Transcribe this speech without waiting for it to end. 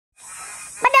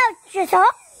Chuyển số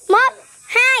 1,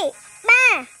 2, 3,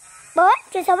 4.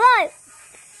 Chuyển số rồi.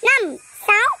 5,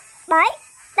 6, 7,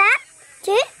 8,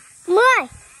 9, 10,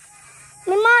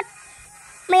 11,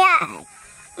 12,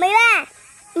 13,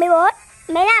 14,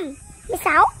 15,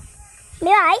 16,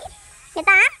 17,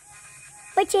 18,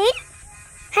 19,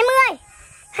 20,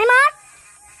 21,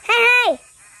 22,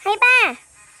 23,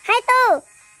 24,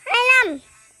 25,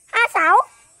 26,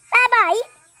 37,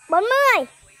 40,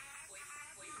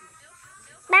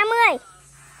 30,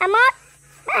 31,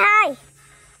 32,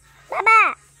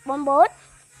 33, 44,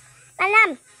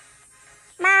 35,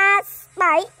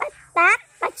 37, 38,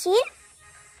 39,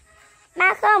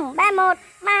 30, 31,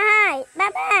 32,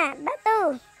 33,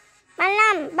 34,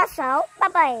 35, 36,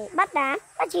 37, 38,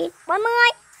 39, 40.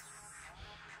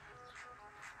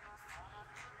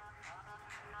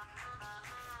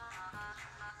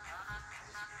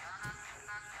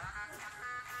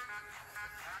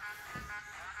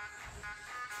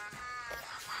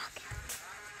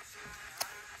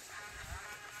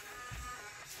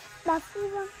 Đó phi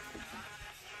vâng.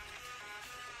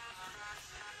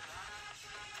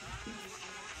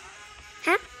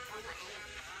 Hả?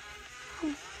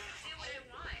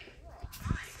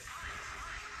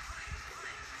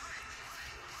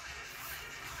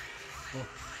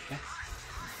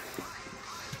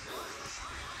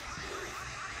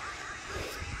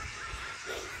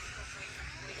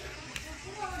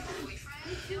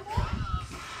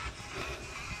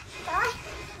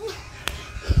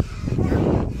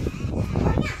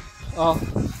 Không.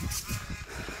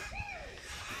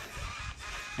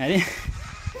 Nhảy đi.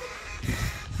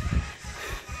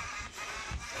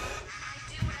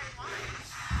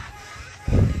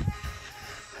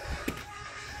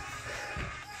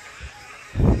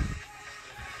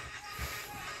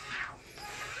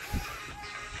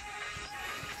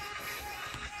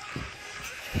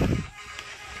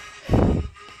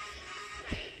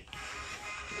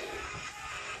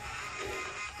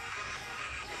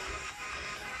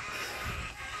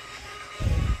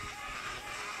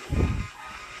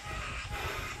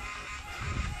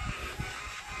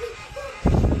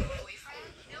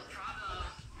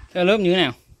 Theo lớp như thế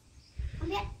nào? Không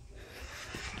biết.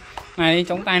 Này đi,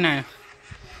 chống tay này.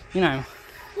 Như nào?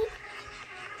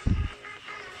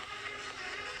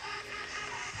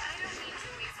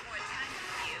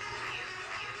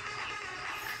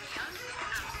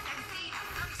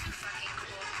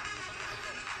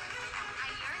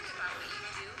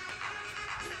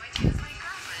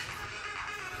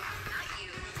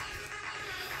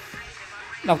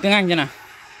 Đọc tiếng Anh chưa nào?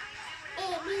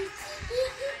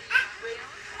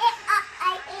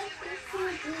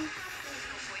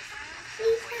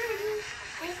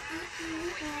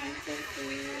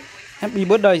 Happy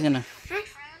birthday xem nào.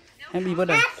 Happy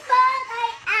birthday.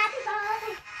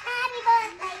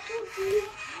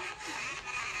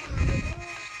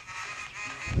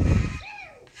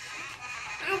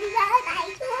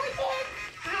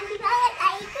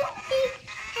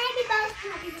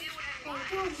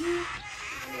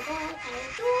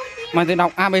 Mày tự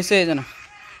đọc ABC rồi nào.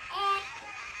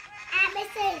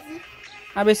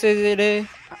 ABC D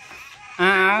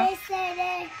A B C D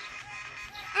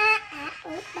A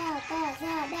U B T G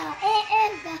D E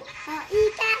F G H I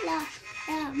K L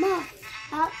M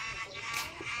H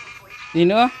gì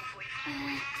nữa?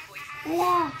 L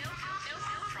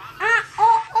A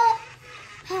O O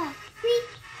H Q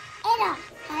L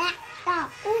T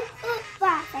U U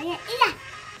và phải nghe ý là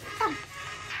xong.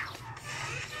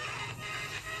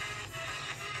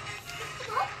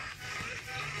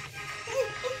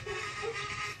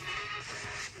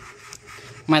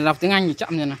 Mày đọc tiếng Anh thì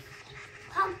chậm rồi nào.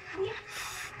 Không biết.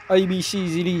 A B C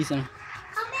D xem nào.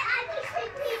 Không biết A B C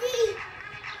D.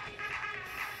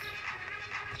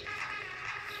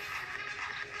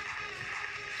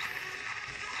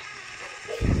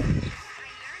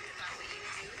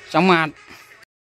 Chóng mặt.